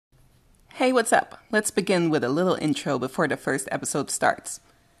Hey, what's up? Let's begin with a little intro before the first episode starts.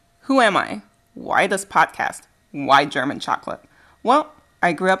 Who am I? Why this podcast? Why German chocolate? Well,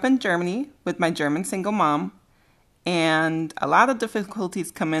 I grew up in Germany with my German single mom, and a lot of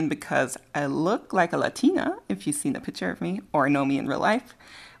difficulties come in because I look like a Latina, if you've seen a picture of me or know me in real life,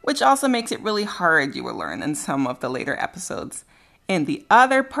 which also makes it really hard, you will learn in some of the later episodes. And the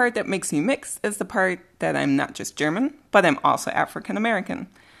other part that makes me mix is the part that I'm not just German, but I'm also African American.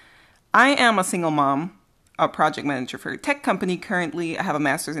 I am a single mom, a project manager for a tech company currently. I have a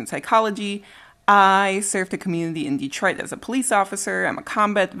master's in psychology. I serve the community in Detroit as a police officer. I'm a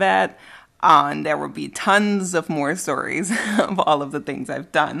combat vet. And there will be tons of more stories of all of the things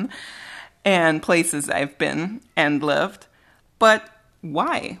I've done and places I've been and lived. But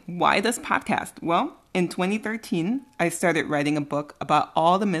why? Why this podcast? Well, in 2013, I started writing a book about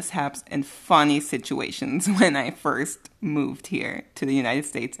all the mishaps and funny situations when I first moved here to the United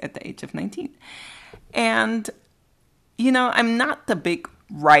States at the age of 19. And, I'm not the big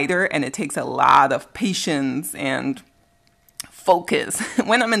writer, and it takes a lot of patience and focus.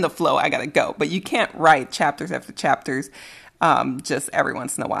 When I'm in the flow, I gotta go. But you can't write chapters after chapters just every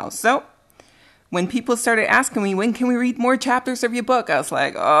once in a while. So when people started asking me, when can we read more chapters of your book? I was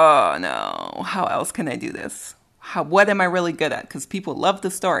like, oh no, how else can I do this? What am I really good at? Because people love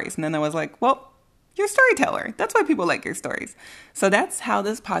the stories. And then I was like, well, you're a storyteller. That's why people like your stories. So that's how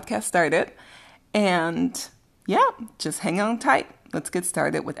this podcast started. And yeah, just hang on tight. Let's get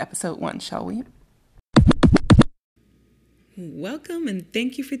started with episode 1, shall we? Welcome and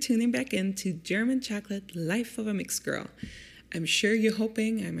thank you for tuning back in to German Chocolate, Life of a Mixed Girl. I'm sure you're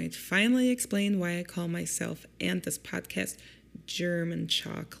hoping I might finally explain why I call myself and this podcast German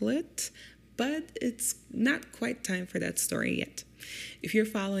Chocolate, but it's not quite time for that story yet. If you're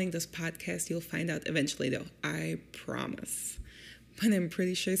following this podcast, you'll find out eventually though, I promise. But I'm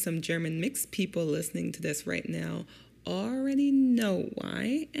pretty sure some German mixed people listening to this right now already know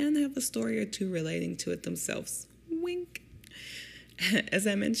why and have a story or two relating to it themselves. Wink. As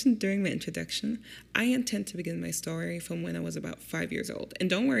I mentioned during my introduction, I intend to begin my story from when I was about 5 years old. And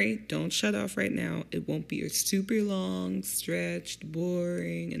don't worry, don't shut off right now. It won't be a super long, stretched,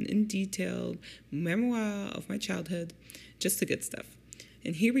 boring, and in-detailed memoir of my childhood. Just the good stuff.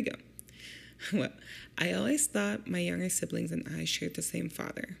 And here we go. Well, I always thought my younger siblings and I shared the same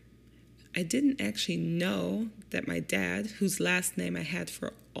father. I didn't actually know that my dad, whose last name I had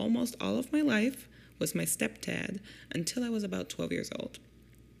for almost all of my life, was my stepdad until I was about 12 years old.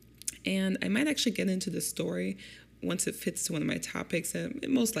 And I might actually get into the story once it fits to one of my topics, and it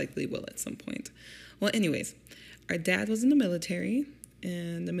most likely will at some point. Well, anyways, our dad was in the military,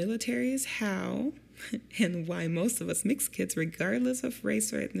 and the military is how and why most of us mixed kids, regardless of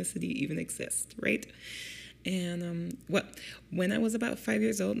race or ethnicity, even exist, right? And when I was about 5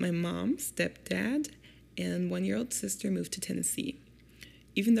 years old, my mom, stepdad, and 1-year-old sister moved to Tennessee.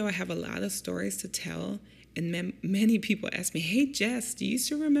 Even though I have a lot of stories to tell, and many people ask me, hey, Jess, do you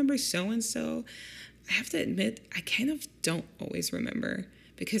still remember so-and-so? I have to admit, I kind of don't always remember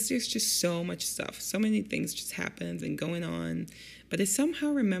because there's just so much stuff. So many things just happened and going on. But I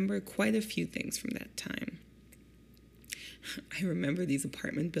somehow remember quite a few things from that time. I remember these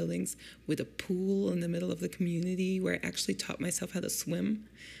apartment buildings with a pool in the middle of the community where I actually taught myself how to swim,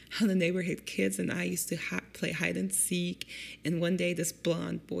 how the neighborhood kids and I used to play hide and seek, and one day this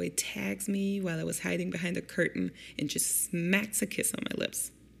blonde boy tags me while I was hiding behind a curtain and just smacks a kiss on my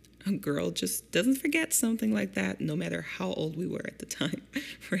lips. A girl just doesn't forget something like that, no matter how old we were at the time,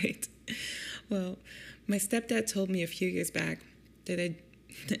 right? Well, my stepdad told me a few years back that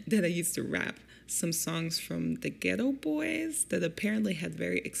I used to rap some songs from the Ghetto Boys that apparently had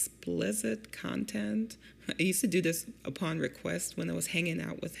very explicit content. I used to do this upon request when I was hanging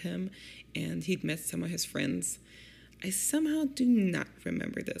out with him and he'd met some of his friends. I somehow do not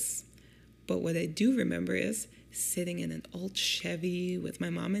remember this. But what I do remember is sitting in an old Chevy with my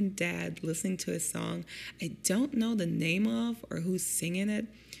mom and dad listening to a song I don't know the name of or who's singing it.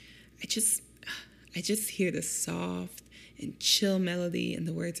 I just hear the soft and chill melody and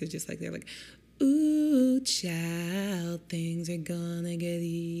the words are just like, they're like, ooh, child, things are gonna get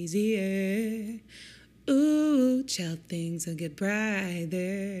easier. Ooh, child, things will get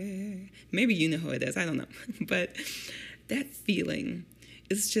brighter. Maybe you know who it is, I don't know. But that feeling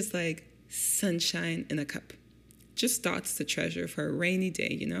is just like sunshine in a cup. Just thoughts to treasure for a rainy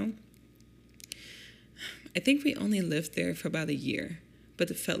day, I think we only lived there for about a year,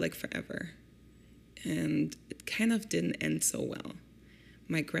 but it felt like forever. And it kind of didn't end so well.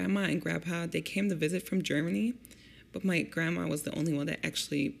 My grandma and grandpa, they came to visit from Germany, but my grandma was the only one that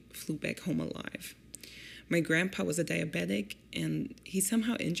actually flew back home alive. My grandpa was a diabetic, and he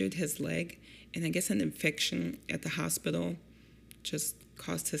somehow injured his leg, and I guess an infection at the hospital just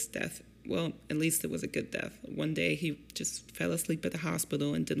caused his death. Well, at least it was a good death. One day he just fell asleep at the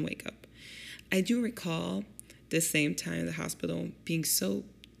hospital and didn't wake up. I do recall the same time in the hospital being so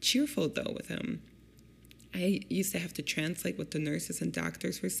cheerful, though, with him. I used to have to translate what the nurses and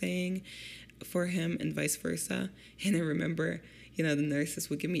doctors were saying for him and vice versa. And I remember, the nurses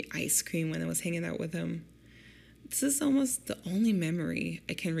would give me ice cream when I was hanging out with him. This is almost the only memory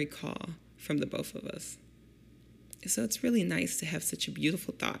I can recall from the both of us. So it's really nice to have such a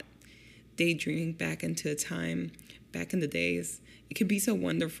beautiful thought. Daydreaming back into a time, back in the days. It could be so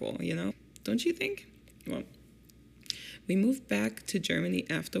wonderful, Don't you think? Well, we moved back to Germany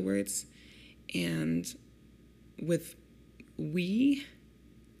afterwards, and with we,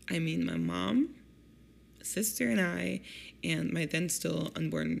 I mean my mom, sister, and I, and my then still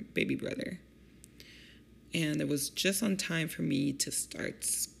unborn baby brother. And it was just on time for me to start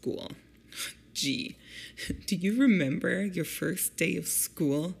school. Gee, do you remember your first day of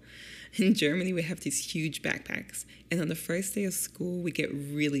school? In Germany, we have these huge backpacks. And on the first day of school, we get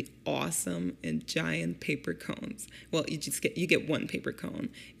really awesome and giant paper cones. Well, you get one paper cone.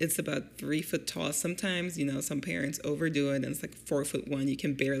 It's about 3 foot tall. Sometimes, some parents overdo it, and it's like 4'1". You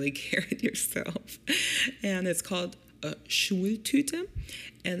can barely carry it yourself. And it's called a Schultüte,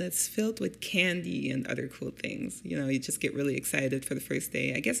 and it's filled with candy and other cool things. You just get really excited for the first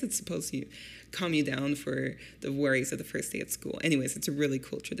day. I guess it's supposed to calm you down for the worries of the first day at school. Anyways, it's a really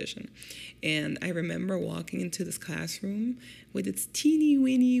cool tradition. And I remember walking into this classroom with its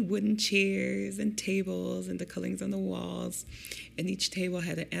teeny-weeny wooden chairs and tables and the colorings on the walls. And each table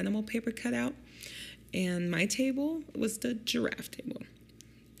had an animal paper cutout. And my table was the giraffe table.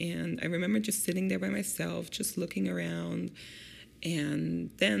 And I remember just sitting there by myself, just looking around.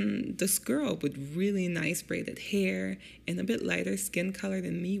 And then this girl with really nice braided hair and a bit lighter skin color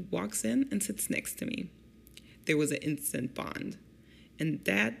than me walks in and sits next to me. There was an instant bond. And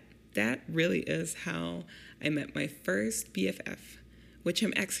that really is how I met my first BFF, which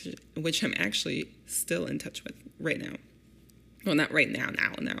I'm actually still in touch with right now. Well, not right now,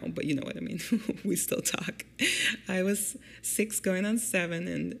 but you know what I mean. We still talk. I was 6 going on 7,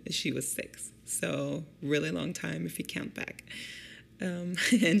 and she was 6. So really long time if you count back.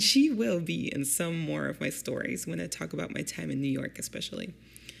 And she will be in some more of my stories when I talk about my time in New York, especially.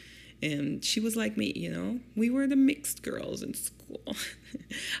 And she was like me, We were the mixed girls in school.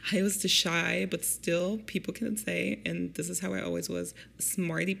 I was the shy, but still people can say, and this is how I always was,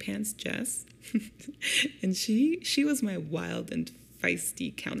 smarty pants Jess. And she was my wild and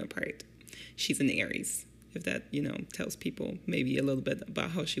feisty counterpart. She's an Aries, if that, tells people maybe a little bit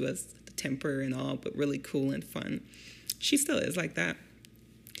about how she was, the temper and all, but really cool and fun. She still is like that.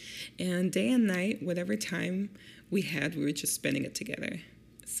 And day and night, whatever time we had, we were just spending it together.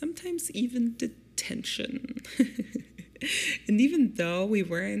 Sometimes even detention. And even though we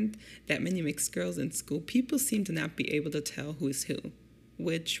weren't that many mixed girls in school, people seemed to not be able to tell who is who,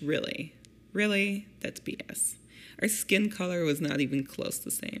 which really, that's BS. Our skin color was not even close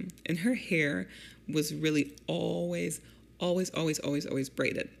the same. And her hair was really always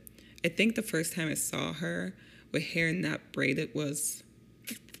braided. I think the first time I saw her with hair not braided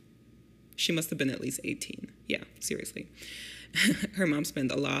she must have been at least 18. Yeah, seriously. Her mom spent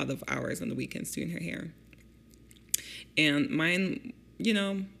a lot of hours on the weekends doing her hair. And mine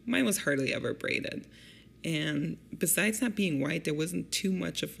was hardly ever braided. And besides not being white, there wasn't too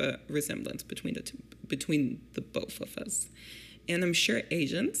much of a resemblance between the both of us. And I'm sure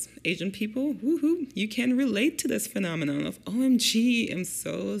Asian people, woohoo, you can relate to this phenomenon of, OMG, I'm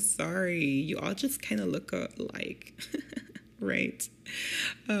so sorry. You all just kind of look alike, right?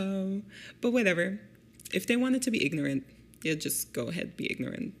 But whatever. If they wanted to be ignorant, yeah, just go ahead, be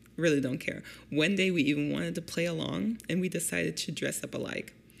ignorant. Really don't care. One day we even wanted to play along, and we decided to dress up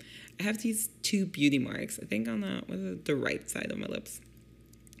alike. I have these 2 beauty marks, I think on the right side of my lips.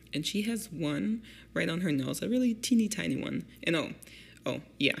 And she has one right on her nose, a really teeny tiny one. And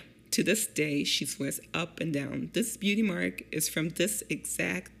yeah, to this day, she swears up and down, this beauty mark is from this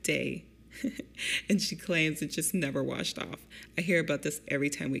exact day. And she claims it just never washed off. I hear about this every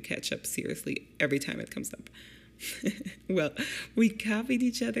time we catch up, seriously, every time it comes up. Well, we copied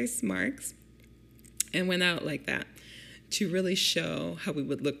each other's marks and went out like that to really show how we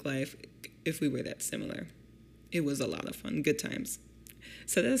would look like if we were that similar. It was a lot of fun, good times.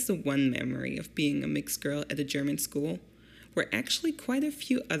 So that's the one memory of being a mixed girl at a German school. where actually quite a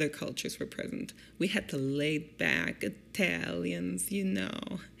few other cultures were present. We had the laid-back Italians,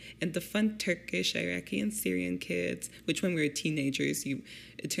 and the fun Turkish, Iraqi, and Syrian kids, which when we were teenagers,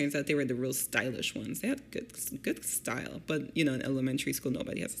 it turns out they were the real stylish ones. They had good style, but, in elementary school,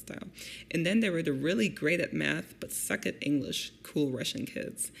 nobody has a style. And then there were the really great at math, but suck at English, cool Russian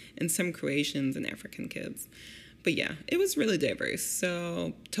kids, and some Croatians and African kids. But yeah, it was really diverse,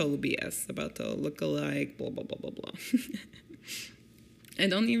 so total BS about the look-alike, blah, blah, blah, blah, blah. I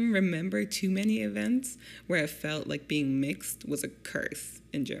don't even remember too many events where I felt like being mixed was a curse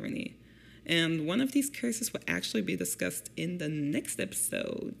in Germany. And one of these curses will actually be discussed in the next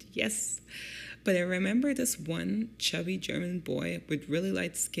episode, yes. But I remember this one chubby German boy with really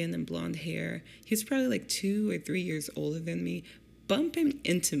light skin and blonde hair. He was probably like 2 or 3 years older than me, bumping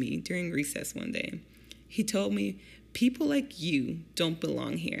into me during recess one day. He told me, "People like you don't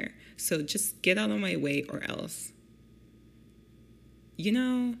belong here, so just get out of my way or else."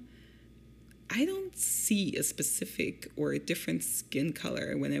 I don't see a specific or a different skin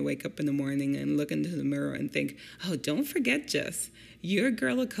color when I wake up in the morning and look into the mirror and think, "Oh, don't forget, Jess, you're a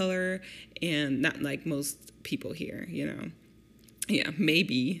girl of color and not like most people here, Yeah,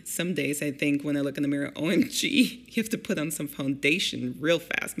 maybe some days I think when I look in the mirror, OMG, you have to put on some foundation real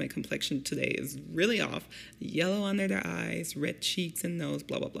fast. My complexion today is really off. Yellow under the eyes, red cheeks and nose,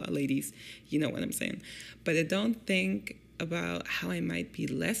 blah, blah, blah. Ladies, you know what I'm saying. But I don't think about how I might be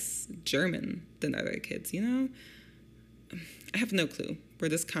less German than other kids, I have no clue where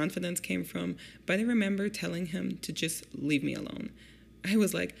this confidence came from, but I remember telling him to just leave me alone. I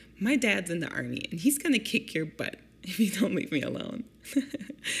was like, my dad's in the army and he's going to kick your butt if you don't leave me alone.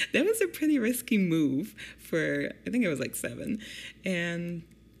 That was a pretty risky move for, I think I was like 7. And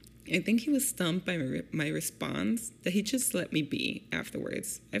I think he was stumped by my response that he just let me be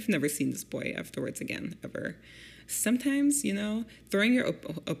afterwards. I've never seen this boy afterwards again, ever. Sometimes, throwing your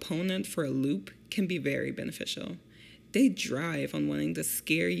opponent for a loop can be very beneficial. They drive on wanting to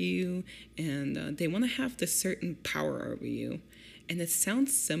scare you, and they want to have this certain power over you. And it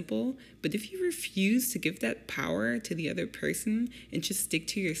sounds simple, but if you refuse to give that power to the other person and just stick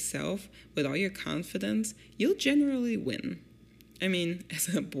to yourself with all your confidence, you'll generally win. I mean,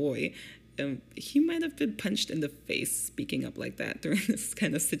 as a boy, he might have been punched in the face speaking up like that during this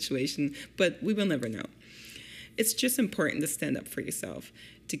kind of situation, but we will never know. It's just important to stand up for yourself,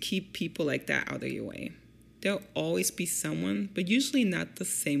 to keep people like that out of your way. There'll always be someone, but usually not the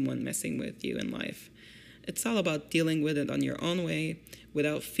same one messing with you in life. It's all about dealing with it on your own way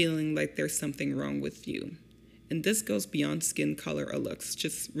without feeling like there's something wrong with you. And this goes beyond skin color or looks,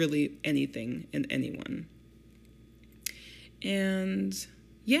 just really anything and anyone. And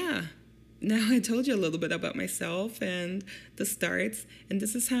yeah, now I told you a little bit about myself and the starts, and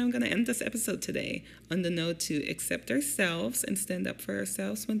this is how I'm going to end this episode today, on the note to accept ourselves and stand up for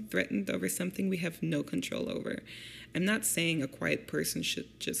ourselves when threatened over something we have no control over. I'm not saying a quiet person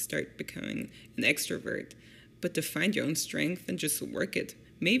should just start becoming an extrovert, but to find your own strength and just work it.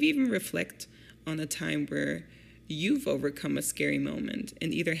 Maybe even reflect on a time where you've overcome a scary moment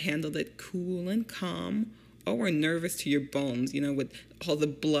and either handled it cool and calm or were nervous to your bones, with all the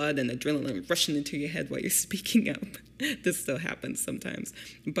blood and adrenaline rushing into your head while you're speaking up. This still happens sometimes.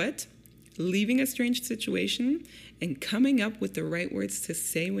 But leaving a strange situation and coming up with the right words to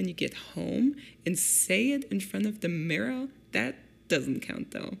say when you get home and say it in front of the mirror, that doesn't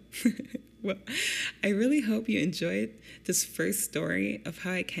count though. Well, I really hope you enjoyed this first story of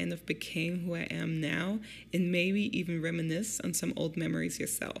how I kind of became who I am now, and maybe even reminisce on some old memories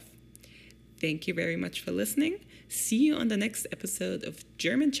yourself. Thank you very much for listening. See you on the next episode of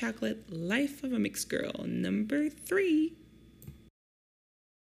German Chocolate Life of a Mixed Girl, number 3.